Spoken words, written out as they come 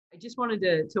just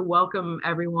wanted to welcome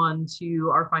everyone to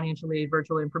our financial aid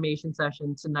virtual information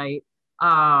session tonight.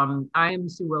 I am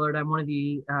Sue Willard. I'm one of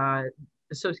the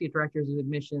Associate Directors of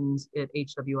Admissions at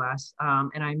HWS,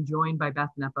 and I'm joined by Beth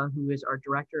Nepa, who is our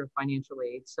Director of Financial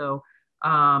Aid. So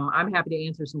I'm happy to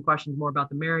answer some questions more about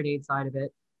the merit aid side of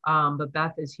it. But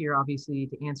Beth is here obviously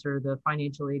to answer the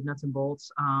financial aid nuts and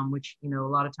bolts, which, a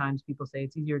lot of times people say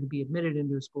it's easier to be admitted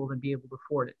into a school than be able to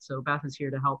afford it. So Beth is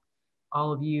here to help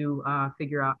all of you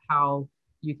figure out how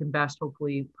you can best,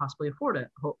 hopefully, possibly afford a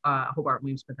Hobart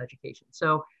William Smith education.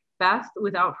 So Beth,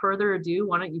 without further ado,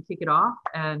 why don't you kick it off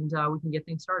and we can get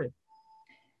things started.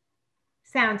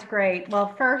 Sounds great.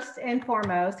 Well, first and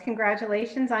foremost,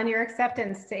 congratulations on your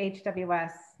acceptance to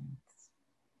HWS. It's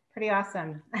pretty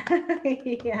awesome.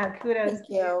 Yeah, kudos. Thank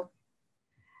you.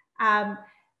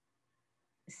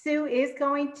 Sue is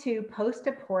going to post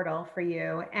a portal for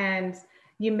you, and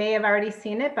you may have already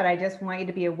seen it, but I just want you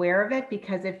to be aware of it,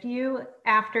 because if you,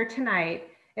 after tonight,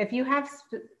 if you have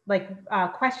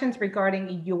questions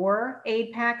regarding your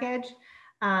aid package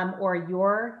or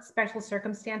your special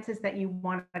circumstances that you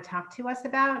want to talk to us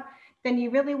about, then you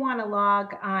really want to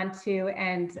log on to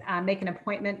and make an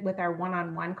appointment with our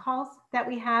one-on-one calls that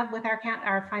we have with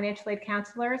our financial aid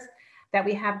counselors that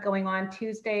we have going on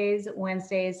Tuesdays,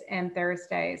 Wednesdays, and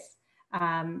Thursdays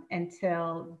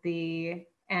until the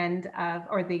end of,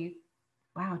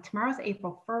 wow, tomorrow's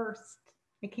April 1st.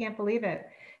 I can't believe it.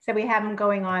 So we have them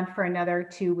going on for another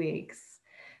 2 weeks.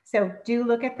 So do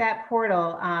look at that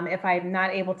portal if I'm not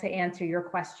able to answer your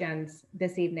questions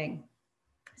this evening.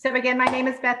 So again, my name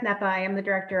is Beth Nepa. I am the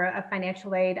Director of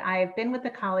Financial Aid. I've been with the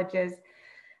colleges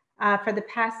for the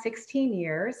past 16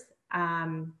 years.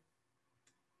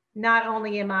 Not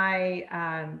only am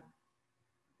I,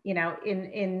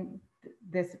 in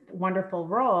this wonderful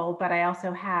role, but I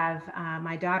also have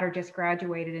my daughter just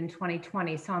graduated in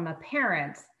 2020, so I'm a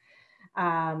parent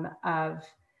of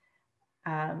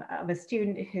a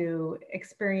student who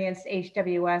experienced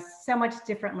HWS so much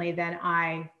differently than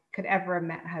I could ever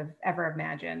have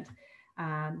imagined.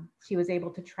 She was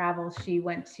able to travel. She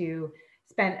went to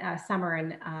spend a summer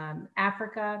in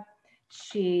Africa.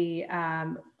 She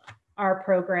our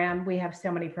program, we have so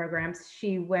many programs.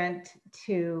 She went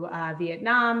to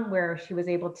Vietnam, where she was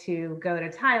able to go to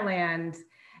Thailand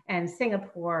and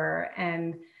Singapore,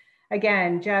 and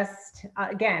again,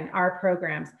 our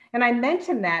programs. And I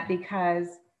mention that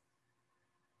because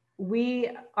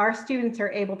our students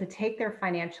are able to take their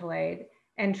financial aid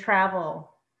and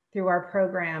travel through our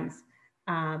programs,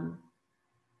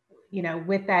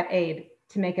 with that aid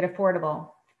to make it affordable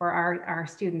for our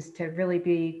students to really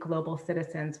be global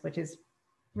citizens, which is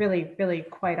really, really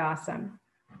quite awesome.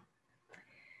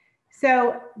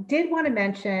 So did want to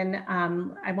mention,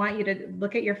 I want you to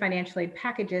look at your financial aid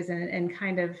packages and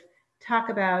kind of talk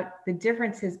about the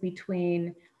differences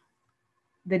between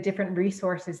the different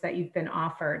resources that you've been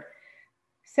offered.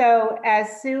 So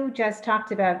as Sue just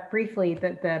talked about briefly,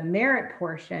 the merit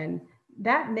portion,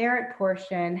 that merit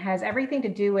portion has everything to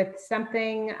do with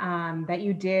something that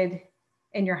you did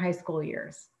in your high school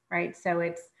years, right? So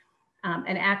it's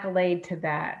an accolade to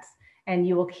that. And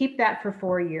you will keep that for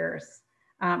 4 years,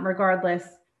 regardless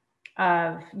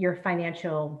of your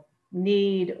financial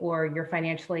need or your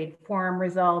financial aid form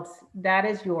results. That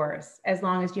is yours, as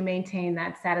long as you maintain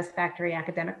that satisfactory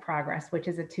academic progress, which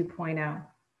is a 2.0.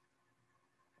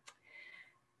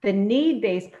 The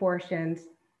need-based portions,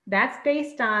 that's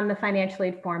based on the financial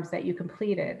aid forms that you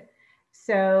completed.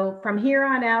 So from here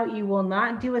on out, you will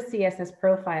not do a CSS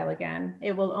profile again.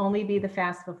 It will only be the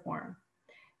FAFSA form.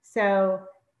 So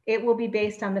it will be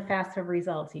based on the FAFSA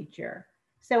results each year.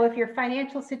 So if your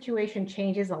financial situation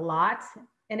changes a lot,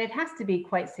 and it has to be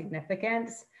quite significant,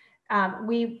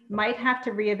 we might have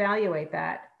to reevaluate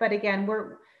that. But again,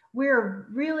 we're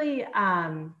really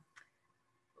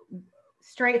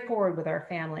straightforward with our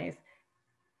families.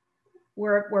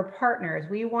 We're partners.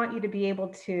 We want you to be able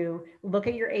to look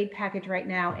at your aid package right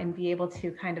now and be able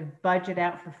to kind of budget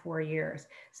out for 4 years.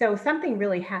 So something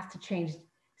really has to change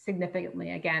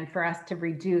significantly, again, for us to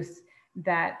reduce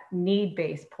that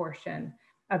need-based portion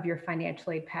of your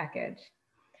financial aid package.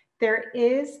 There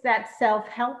is that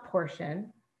self-help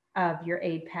portion of your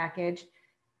aid package,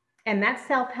 and that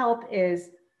self-help is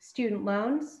student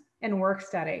loans and work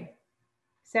study.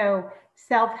 So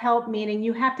self-help meaning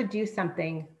you have to do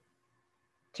something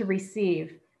to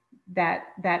receive that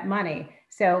money.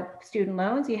 So student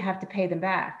loans, you have to pay them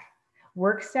back.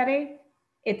 Work study,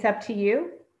 it's up to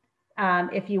you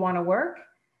if you want to work.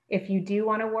 If you do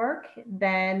want to work,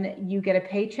 then you get a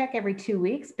paycheck every 2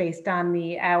 weeks based on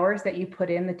the hours that you put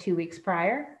in the 2 weeks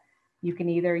prior. You can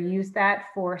either use that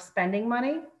for spending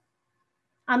money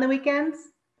on the weekends,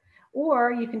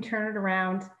 or you can turn it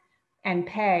around and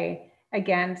pay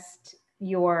against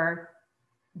your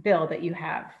bill that you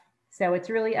have. So it's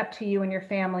really up to you and your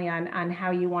family on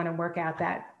how you want to work out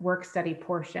that work-study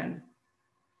portion.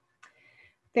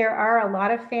 There are a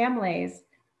lot of families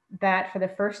that for the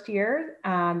first year,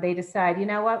 they decide, you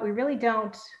know what, we really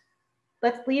don't,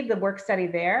 let's leave the work-study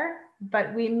there,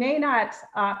 but we may not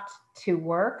opt to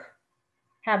work,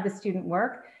 have the student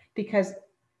work, because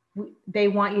they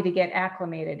want you to get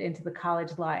acclimated into the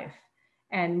college life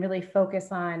and really focus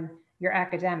on your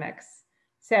academics.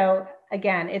 So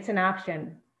again, it's an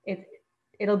option.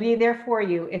 It'll be there for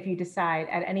you if you decide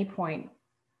at any point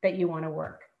that you want to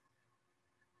work.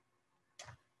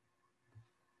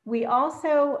 We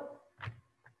also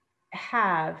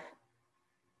have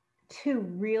two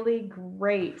really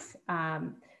great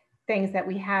things that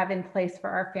we have in place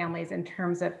for our families in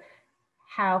terms of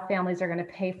how families are going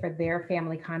to pay for their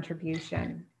family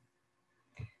contribution.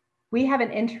 We have an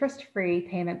interest-free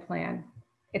payment plan.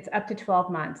 It's up to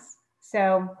 12 months.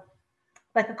 So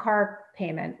like a car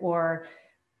payment or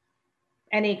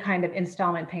any kind of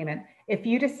installment payment. If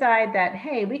you decide that,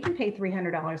 hey, we can pay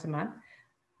 $300 a month,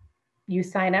 you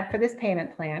sign up for this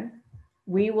payment plan.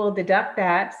 We will deduct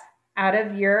that out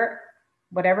of your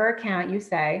whatever account you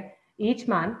say each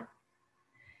month.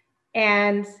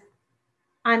 And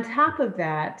on top of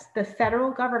that, the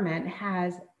federal government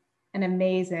has an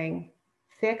amazing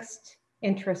fixed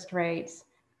interest rate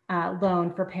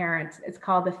loan for parents. It's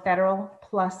called the Federal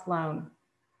Plus Loan.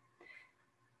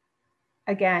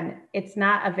 Again, it's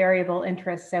not a variable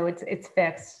interest, so it's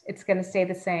fixed. It's going to stay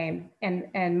the same.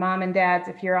 And mom and dads,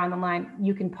 if you're on the line,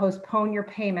 you can postpone your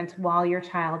payments while your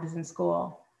child is in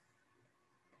school.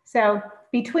 So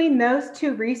between those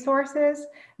two resources,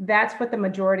 that's what the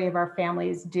majority of our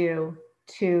families do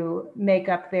to make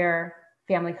up their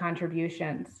family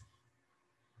contributions.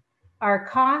 Our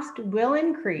cost will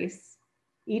increase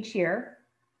each year.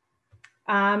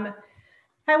 I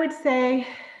would say,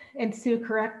 and Sue,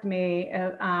 correct me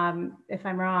if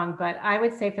I'm wrong, but I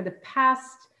would say for the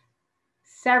past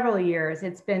several years,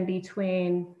 it's been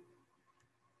between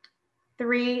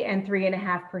 3 and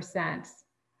 3.5%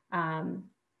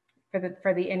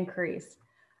 for the increase.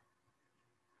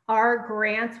 Our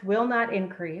grants will not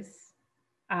increase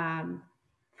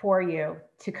for you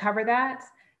to cover that,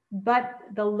 but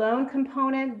the loan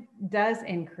component does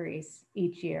increase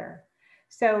each year.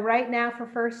 So right now for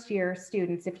first year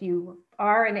students, if you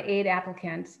are an aid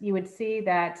applicant, you would see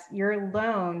that your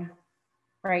loan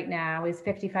right now is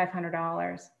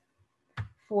 $5,500.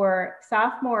 For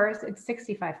sophomores, it's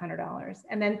 $6,500.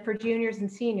 And then for juniors and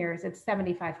seniors, it's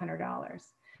 $7,500.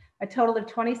 A total of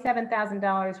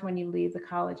 $27,000 when you leave the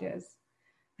colleges.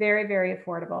 Very, very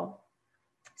affordable.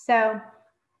 So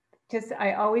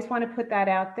I always want to put that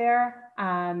out there.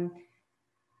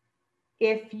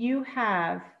 If you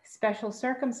have special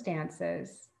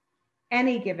circumstances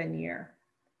any given year,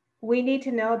 we need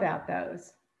to know about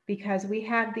those because we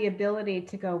have the ability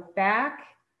to go back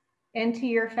into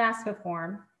your FAFSA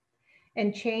form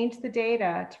and change the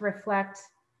data to reflect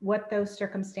what those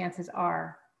circumstances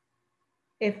are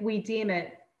if we deem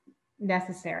it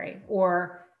necessary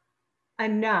or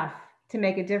enough to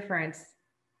make a difference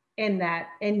in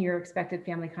your expected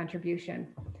family contribution.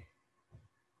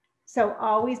 So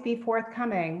always be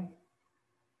forthcoming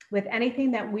with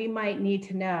anything that we might need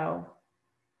to know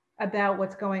about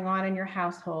what's going on in your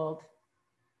household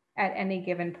at any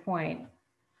given point.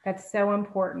 That's so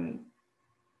important.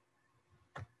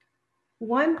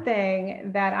 One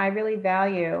thing that I really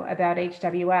value about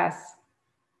HWS,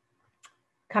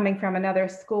 coming from another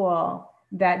school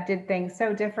that did things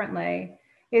so differently,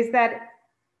 is that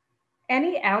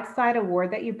any outside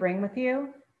award that you bring with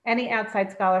you, any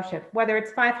outside scholarship, whether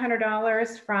it's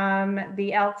 $500 from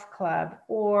the Elks Club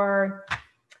or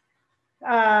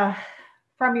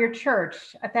from your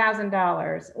church,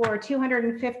 $1,000 or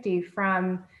 $250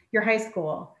 from your high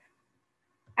school,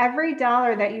 every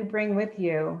dollar that you bring with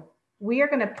you, we are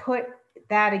going to put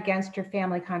that against your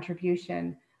family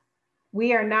contribution.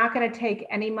 We are not going to take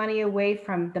any money away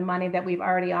from the money that we've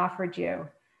already offered you,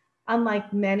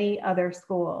 unlike many other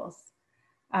schools.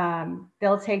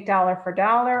 They'll take dollar for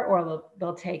dollar, or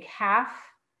they'll take half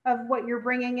of what you're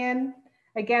bringing in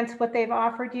against what they've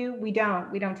offered you. We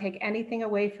don't take anything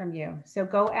away from you. So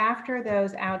go after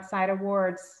those outside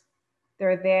awards.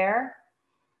 They're there.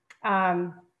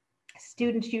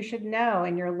 Students you should know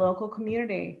in your local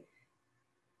community.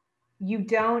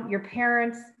 Your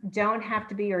parents don't have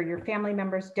to be, or your family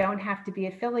members don't have to be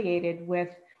affiliated with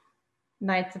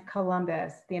Knights of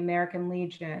Columbus, the American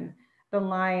Legion, the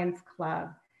Lions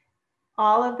Club.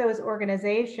 All of those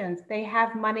organizations, they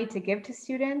have money to give to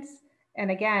students. And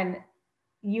again,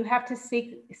 you have to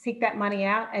seek that money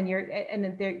out, and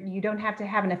you don't have to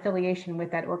have an affiliation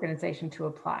with that organization to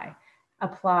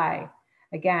apply.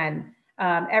 Again,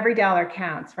 every dollar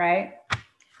counts, right?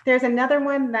 There's another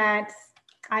one that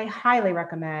I highly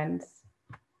recommend,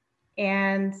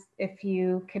 and if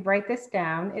you could write this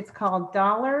down, it's called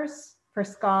Dollars for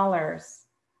Scholars,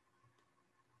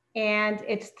 and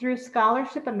it's through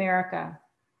Scholarship America.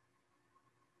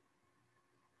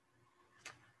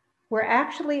 We're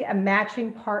actually a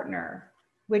matching partner,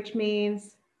 which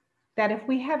means that if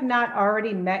we have not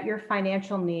already met your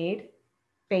financial need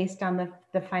based on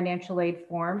the financial aid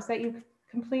forms that you've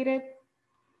completed,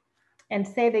 and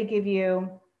say they give you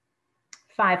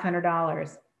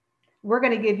 $500, we're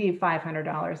going to give you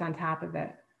 $500 on top of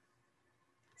it.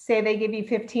 Say they give you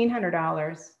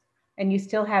 $1,500 and you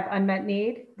still have unmet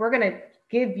need, we're going to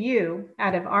give you,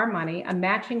 out of our money, a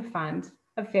matching fund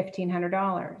of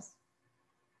 $1,500.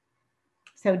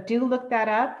 So do look that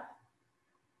up.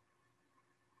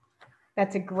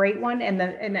 That's a great one.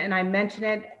 And I mention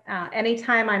it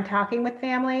anytime I'm talking with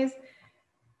families,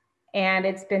 and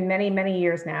it's been many, many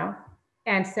years now.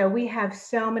 And so we have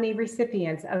so many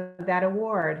recipients of that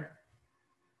award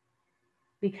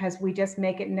because we just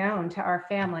make it known to our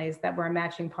families that we're a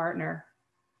matching partner.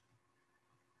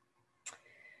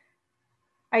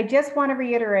 I just want to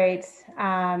reiterate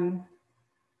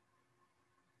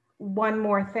one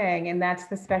more thing, and that's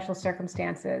the special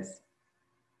circumstances.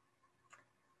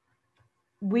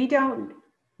 We don't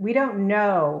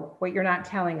know what you're not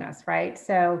telling us, right?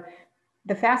 So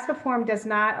the FAFSA form does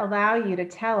not allow you to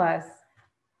tell us,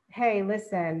 hey,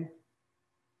 listen,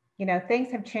 you know,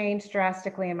 things have changed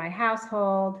drastically in my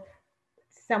household.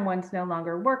 Someone's no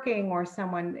longer working, or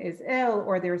someone is ill,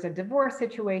 or there's a divorce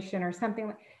situation, or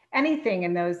something, anything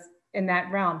in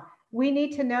that realm. We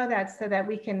need to know that so that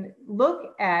we can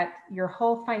look at your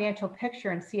whole financial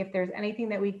picture and see if there's anything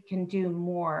that we can do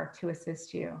more to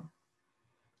assist you.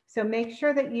 So make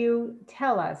sure that you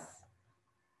tell us,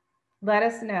 let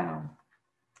us know.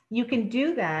 You can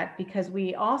do that because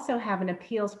we also have an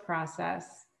appeals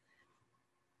process.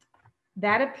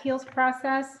 That appeals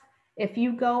process, if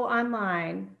you go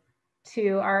online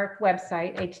to our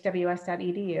website,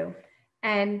 hws.edu,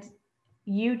 and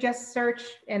you just search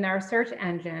in our search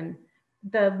engine,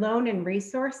 the Loan and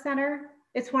Resource Center,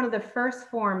 it's one of the first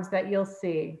forms that you'll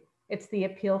see. It's the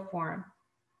appeal form.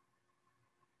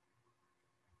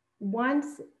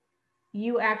 Once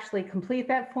you actually complete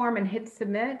that form and hit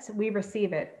submit, we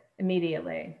receive it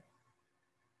immediately.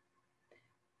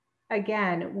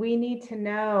 Again, we need to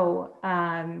know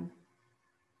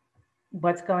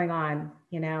what's going on.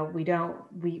 You know,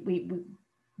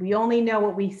 we only know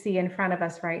what we see in front of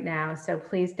us right now. So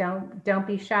please don't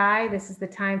be shy. This is the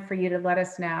time for you to let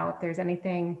us know if there's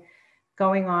anything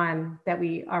going on that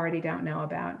we already don't know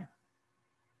about.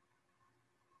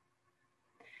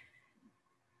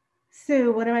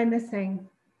 Sue, what am I missing?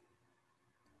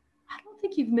 I don't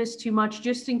think you've missed too much.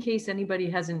 Just in case anybody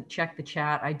hasn't checked the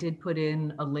chat, I did put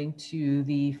in a link to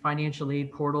the financial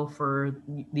aid portal for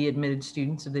the admitted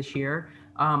students of this year.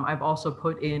 I've also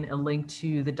put in a link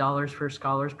to the Dollars for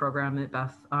Scholars program that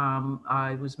Beth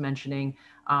I was mentioning.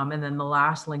 And then the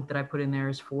last link that I put in there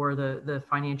is for the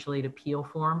financial aid appeal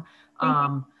form.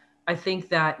 I think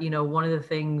that, you know, one of the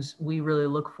things we really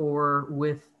look for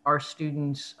with our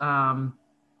students,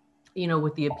 you know,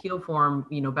 with the appeal form,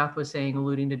 you know, Beth was saying,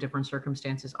 alluding to different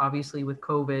circumstances, obviously with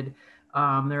COVID,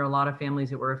 there are a lot of families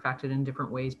that were affected in different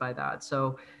ways by that.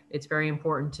 So it's very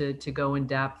important to go in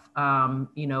depth.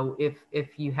 You know,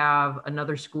 if you have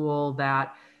another school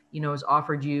that, you know, has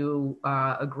offered you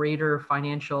a greater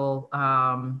financial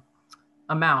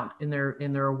amount in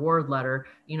their award letter,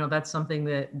 you know, that's something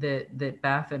that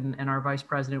Beth and our vice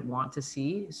president want to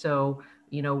see. So,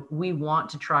 you know, we want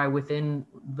to try within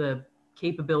the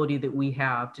capability that we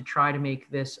have to try to make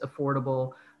this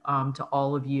affordable to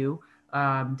all of you.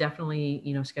 Definitely,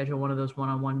 you know, schedule one of those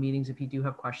one-on-one meetings if you do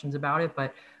have questions about it.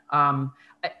 But,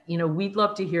 you know, we'd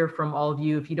love to hear from all of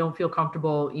you. If you don't feel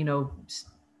comfortable, you know,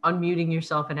 unmuting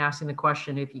yourself and asking the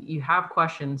question, if you have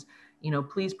questions, you know,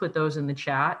 please put those in the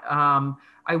chat.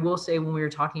 I will say, when we were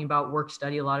talking about work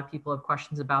study, a lot of people have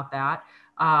questions about that.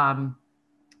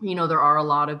 You know, there are a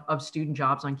lot of student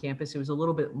jobs on campus. It was a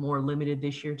little bit more limited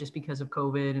this year just because of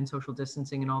COVID and social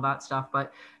distancing and all that stuff.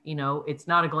 But, you know, it's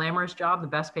not a glamorous job. The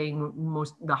best paying,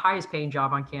 the highest paying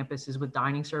job on campus is with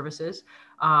dining services.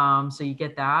 So you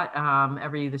get that.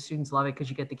 The students love it because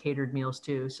you get the catered meals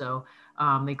too. So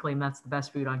they claim that's the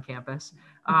best food on campus.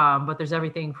 But there's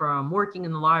everything from working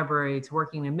in the library to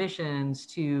working in admissions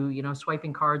to, you know,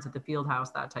 swiping cards at the field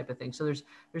house, that type of thing. So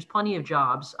there's plenty of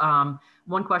jobs.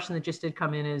 One question that just did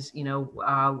come in is, you know,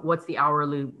 what's the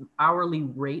hourly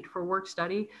rate for work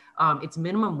study? It's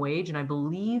minimum wage, and I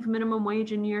believe minimum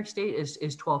wage in New York State is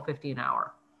 $12.50 an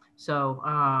hour. So,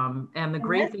 and the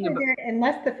great thing about,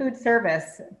 unless the food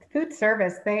service,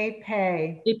 they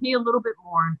pay a little bit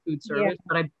more in food Yeah. service,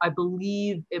 but I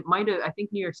believe it might have, I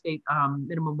think New York State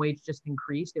minimum wage just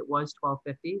increased. It was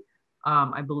 $12.50,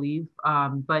 I believe.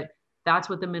 But that's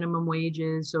what the minimum wage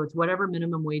is. So it's whatever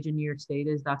minimum wage in New York State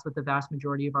is, that's what the vast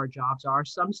majority of our jobs are.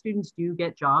 Some students do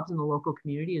get jobs in the local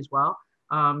community as well.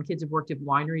 Kids have worked at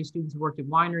wineries, students have worked at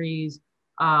wineries,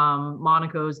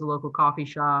 Monaco's, the local coffee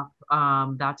shop,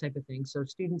 that type of thing. So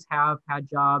students have had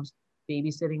jobs.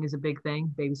 Babysitting is a big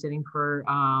thing. Babysitting for,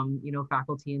 you know,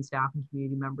 faculty and staff and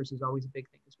community members is always a big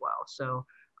thing as well. So,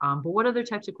 but what other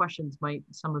types of questions might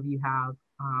some of you have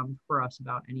for us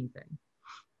about anything?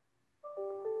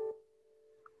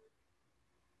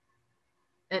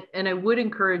 And I would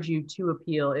encourage you to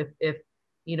appeal if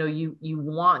you know you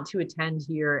want to attend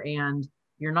here and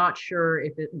you're not sure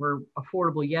if it were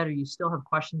affordable yet, or you still have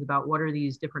questions about what are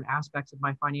these different aspects of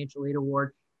my financial aid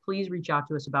award, please reach out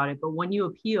to us about it. But when you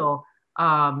appeal,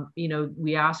 you know,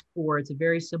 we ask for, it's a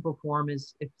very simple form,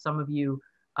 is if some of you,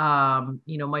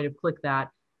 you know, might have clicked that,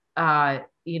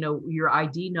 you know, your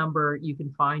ID number you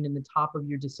can find in the top of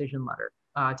your decision letter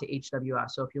to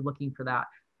HWS. So if you're looking for that.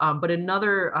 But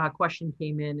another question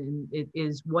came in, and it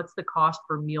is, what's the cost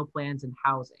for meal plans and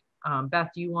housing?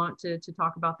 Beth, do you want to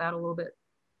talk about that a little bit?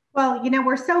 Well, you know,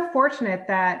 we're so fortunate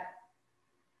that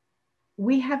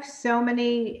we have so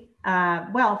many,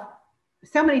 so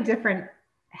many different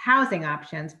housing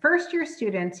options. First year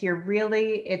students,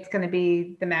 it's going to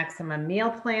be the maximum meal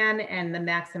plan and the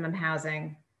maximum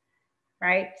housing,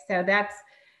 right? So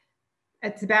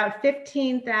it's about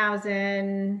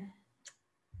 15,000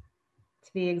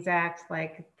 to be exact.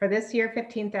 Like for this year,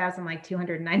 15,000, like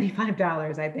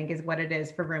 $295, I think is what it is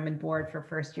for room and board for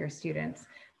first year students.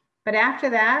 But after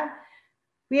that,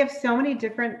 we have so many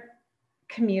different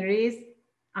communities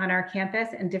on our campus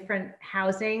and different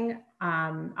housing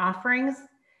offerings.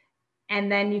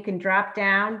 And then you can drop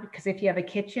down, because if you have a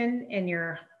kitchen in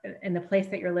the place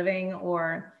that you're living,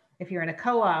 or if you're in a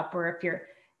co-op, or if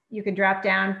you can drop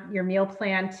down your meal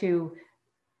plan to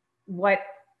what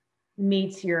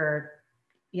meets your,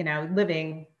 you know,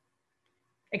 living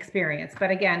experience.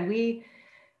 But again,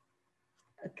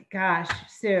 gosh,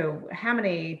 Sue,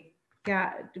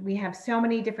 we have so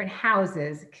many different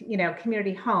houses, you know,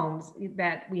 community homes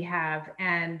that we have,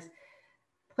 and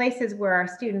places where our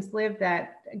students live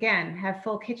that, again, have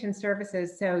full kitchen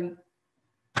services. So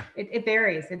it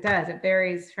varies. It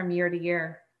varies from year to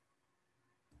year.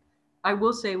 I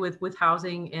will say with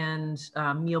housing and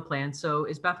meal plans. So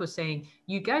as Beth was saying,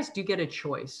 you guys do get a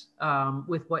choice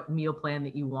with what meal plan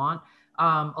that you want.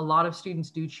 A lot of students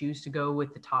do choose to go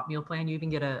with the top meal plan. You even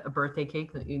get a birthday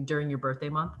cake during your birthday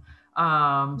month.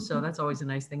 So that's always a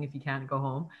nice thing if you can't go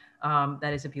home.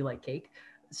 That is if you like cake.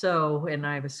 So, and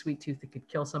I have a sweet tooth that could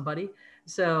kill somebody.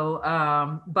 So,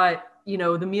 but you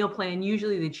know, the meal plan,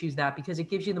 usually they choose that because it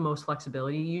gives you the most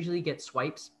flexibility. You usually get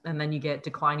swipes and then you get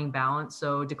declining balance.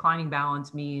 So declining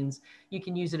balance means you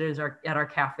can use it at our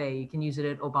cafe. You can use it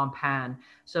at Au Bon Pain.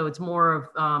 So it's more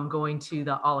of going to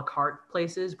the a la carte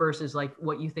places versus like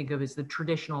what you think of as the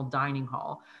traditional dining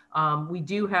hall. We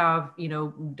do have, you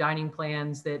know, dining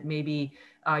plans that maybe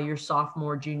your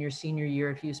sophomore, junior, senior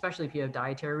year, especially if you have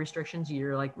dietary restrictions,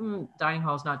 you're like, dining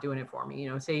hall's not doing it for me. You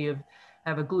know, say you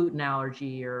have a gluten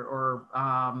allergy or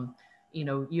you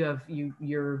know,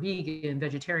 you're vegan,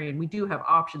 vegetarian. We do have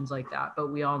options like that,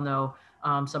 but we all know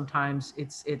sometimes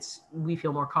we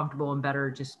feel more comfortable and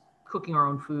better just cooking our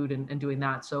own food and doing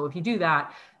that. So if you do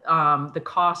that, the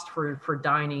cost for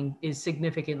dining is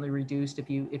significantly reduced if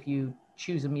you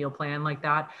choose a meal plan like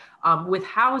that. With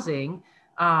housing,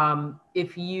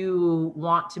 if you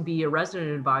want to be a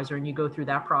resident advisor and you go through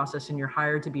that process and you're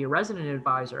hired to be a resident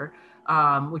advisor,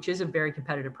 which is a very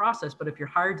competitive process, but if you're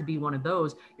hired to be one of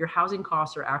those, your housing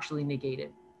costs are actually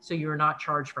negated. So you're not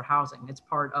charged for housing. It's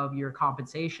part of your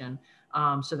compensation.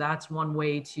 So that's one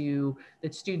way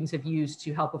that students have used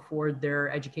to help afford their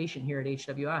education here at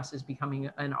HWS, is becoming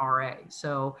an RA.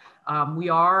 So we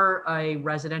are a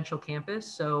residential campus.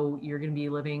 So you're going to be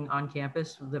living on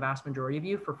campus, the vast majority of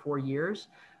you, for 4 years.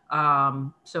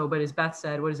 But as Beth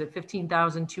said, what is it?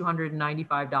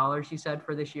 $15,295 you said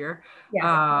for this year, yes.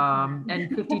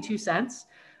 And 52 cents.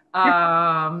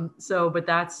 But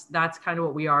that's kind of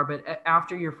what we are. But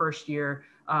after your first year,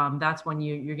 that's when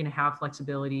you're going to have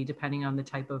flexibility depending on the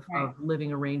type Right. of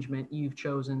living arrangement you've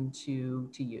chosen to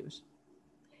use.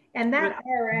 And that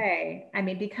RA, I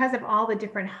mean, because of all the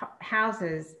different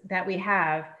houses that we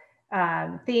have,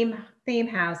 theme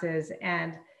houses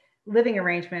and living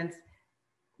arrangements,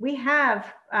 we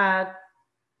have, I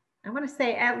want to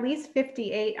say, at least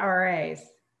 58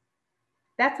 RAs.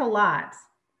 That's a lot.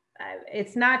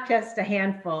 It's not just a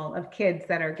handful of kids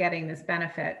that are getting this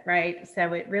benefit, right?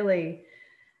 So it really,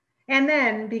 and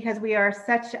then because we are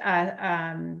such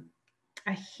a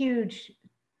huge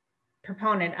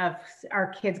proponent of our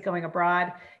kids going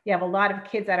abroad, you have a lot of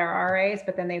kids that are RAs,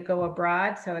 but then they go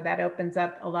abroad. So that opens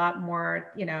up a lot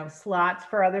more, slots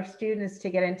for other students to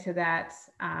get into that,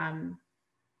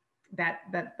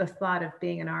 the slot of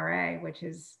being an RA, which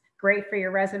is great for your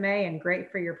resume and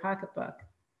great for your pocketbook.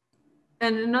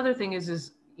 And another thing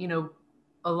is,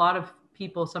 a lot of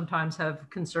people sometimes have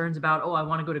concerns about, oh, I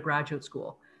want to go to graduate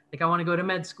school. Like I want to go to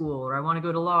med school or I want to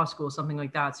go to law school, something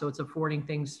like that. So it's affording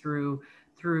things through,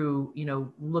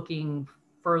 looking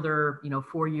further,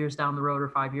 4 years down the road or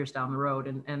 5 years down the road.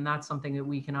 And that's something that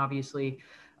we can obviously,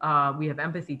 we have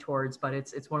empathy towards, but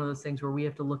it's one of those things where we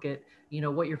have to look at,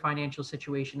 what your financial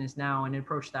situation is now and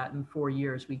approach that in 4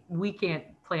 years. We can't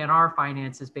plan our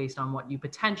finances based on what you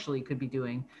potentially could be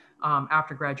doing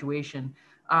after graduation.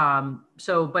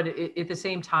 But at the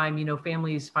same time,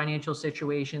 families' financial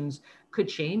situations could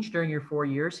change during your 4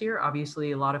 years here.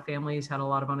 Obviously, a lot of families had a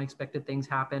lot of unexpected things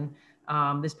happen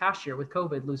this past year with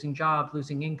COVID, losing jobs,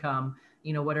 losing income,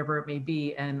 whatever it may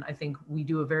be. And I think we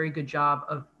do a very good job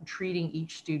of treating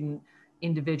each student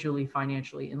individually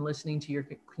financially and listening to your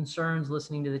concerns,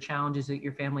 listening to the challenges that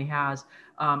your family has,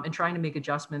 and trying to make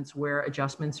adjustments where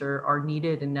adjustments are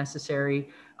needed and necessary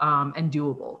and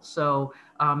doable. So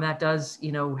that does,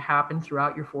 happen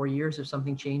throughout your 4 years. If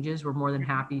something changes, we're more than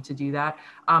happy to do that.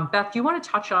 Beth, do you want to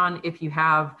touch on if you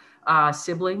have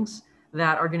siblings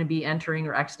that are going to be entering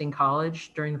or exiting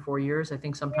college during the 4 years? I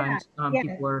think sometimes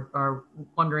people are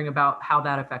wondering about how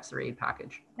that affects their aid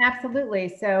package. Absolutely.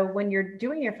 So when you're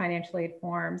doing your financial aid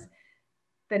forms,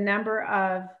 the number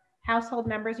of household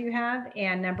members you have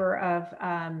and number of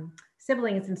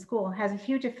siblings in school has a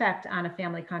huge effect on a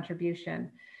family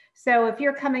contribution. So if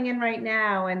you're coming in right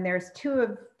now and there's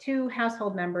two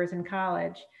household members in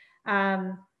college,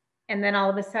 and then all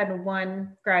of a sudden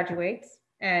one graduates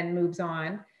and moves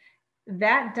on,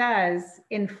 that does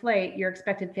inflate your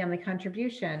expected family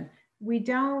contribution. We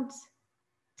don't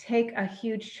take a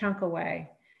huge chunk away.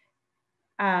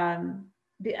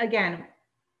 Again,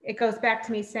 it goes back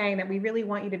to me saying that we really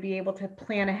want you to be able to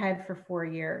plan ahead for 4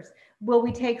 years. Will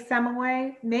we take some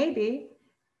away? Maybe,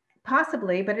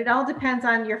 possibly, but it all depends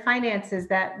on your finances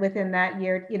that within that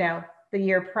year, the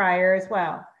year prior as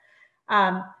well.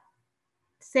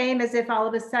 Same as if all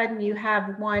of a sudden you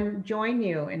have one join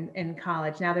you in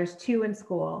college. Now there's two in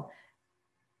school.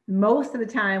 Most of the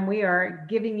time we are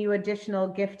giving you additional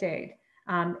gift aid.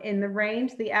 In the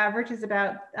range, the average is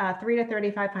about $300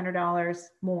 to $3,500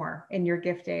 more in your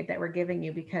gift aid that we're giving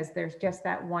you because there's just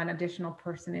that one additional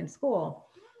person in school.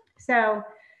 So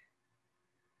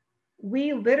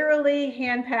we literally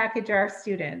hand package our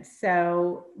students.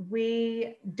 So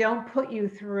we don't put you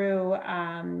through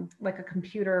like a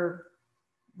computer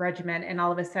regimen and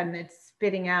all of a sudden it's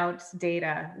spitting out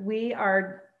data. We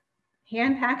are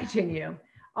hand packaging you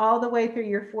all the way through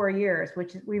your 4 years,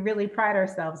 which we really pride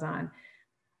ourselves on.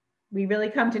 We really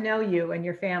come to know you and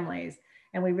your families,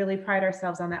 and we really pride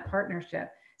ourselves on that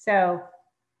partnership. So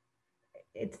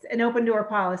it's an open door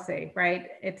policy, right?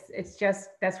 It's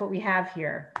just, that's what we have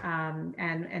here.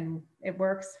 And it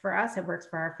works for us, it works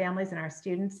for our families and our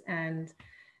students. And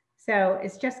so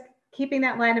it's just keeping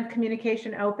that line of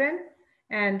communication open.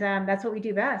 And that's what we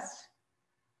do best.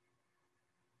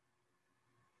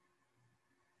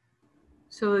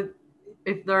 So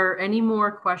if there are any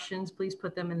more questions, please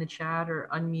put them in the chat or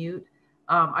unmute.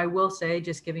 I will say,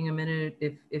 just giving a minute,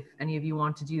 if any of you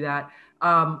want to do that,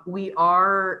 we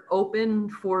are open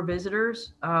for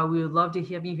visitors. We would love to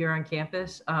have you here on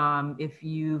campus. If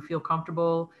you feel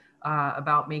comfortable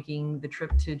about making the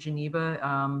trip to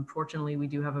Geneva, fortunately, we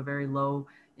do have a very low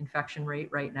infection rate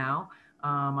right now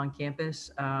on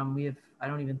campus. We have, I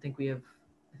don't even think we have,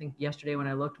 I think yesterday when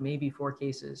I looked, maybe 4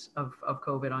 cases of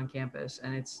COVID on campus,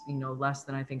 and it's, less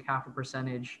than I think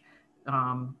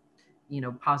 0.5%,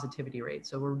 positivity rate.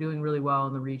 So we're doing really well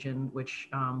in the region, which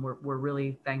we're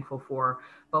really thankful for,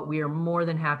 but we are more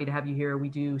than happy to have you here. We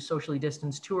do socially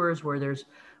distanced tours where there's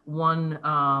one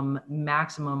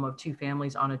maximum of 2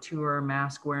 families on a tour,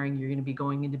 mask wearing. You're going to be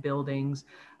going into buildings.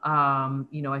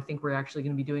 I think we're actually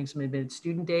going to be doing some admitted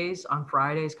student days on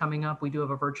Fridays coming up. We do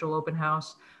have a virtual open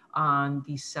house on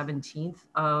the 17th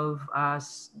of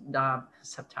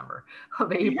September,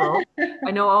 of April.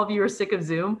 I know all of you are sick of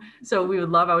Zoom, so we would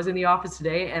love, I was in the office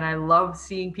today and I love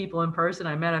seeing people in person.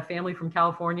 I met a family from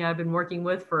California I've been working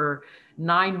with for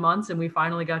 9 months and we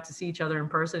finally got to see each other in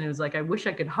person. It was like, I wish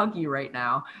I could hug you right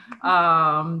now.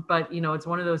 But you know, it's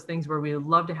one of those things where we would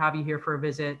love to have you here for a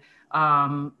visit.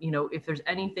 You know, if there's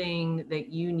anything that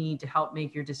you need to help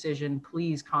make your decision,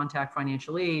 please contact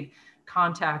financial aid.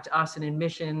 Contact us in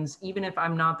admissions, even if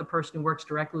I'm not the person who works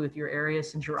directly with your area.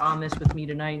 Since you're on this with me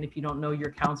tonight, and if you don't know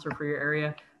your counselor for your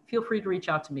area, feel free to reach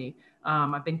out to me.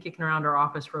 I've been kicking around our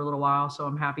office for a little while, so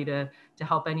I'm happy to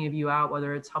help any of you out,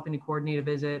 whether it's helping to coordinate a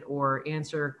visit or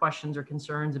answer questions or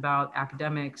concerns about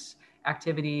academics,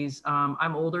 activities.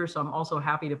 I'm older, so I'm also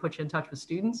happy to put you in touch with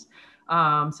students,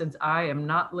 since I am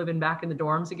not living back in the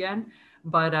dorms again.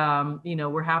 But you know,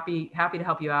 we're happy to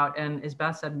help you out. And as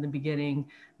Beth said in the beginning,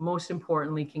 most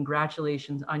importantly,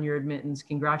 congratulations on your admittance.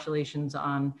 Congratulations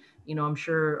on, you know, I'm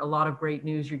sure a lot of great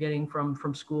news you're getting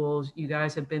from schools. You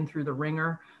guys have been through the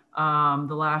ringer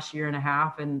the last year and a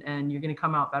half, and you're going to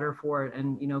come out better for it.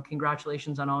 And, you know,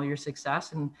 congratulations on all your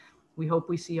success. And we hope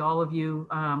we see all of you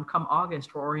come August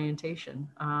for orientation.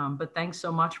 But thanks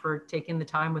so much for taking the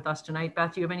time with us tonight.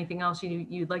 Beth, do you have anything else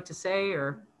you'd like to say,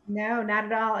 or? No, not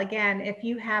at all. Again, if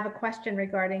you have a question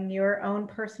regarding your own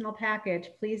personal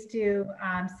package, please do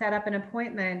set up an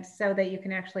appointment so that you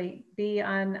can actually be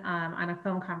on a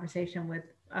phone conversation with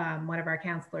one of our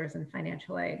counselors in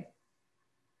financial aid.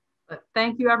 But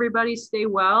thank you, everybody. Stay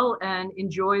well and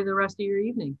enjoy the rest of your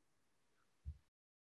evening.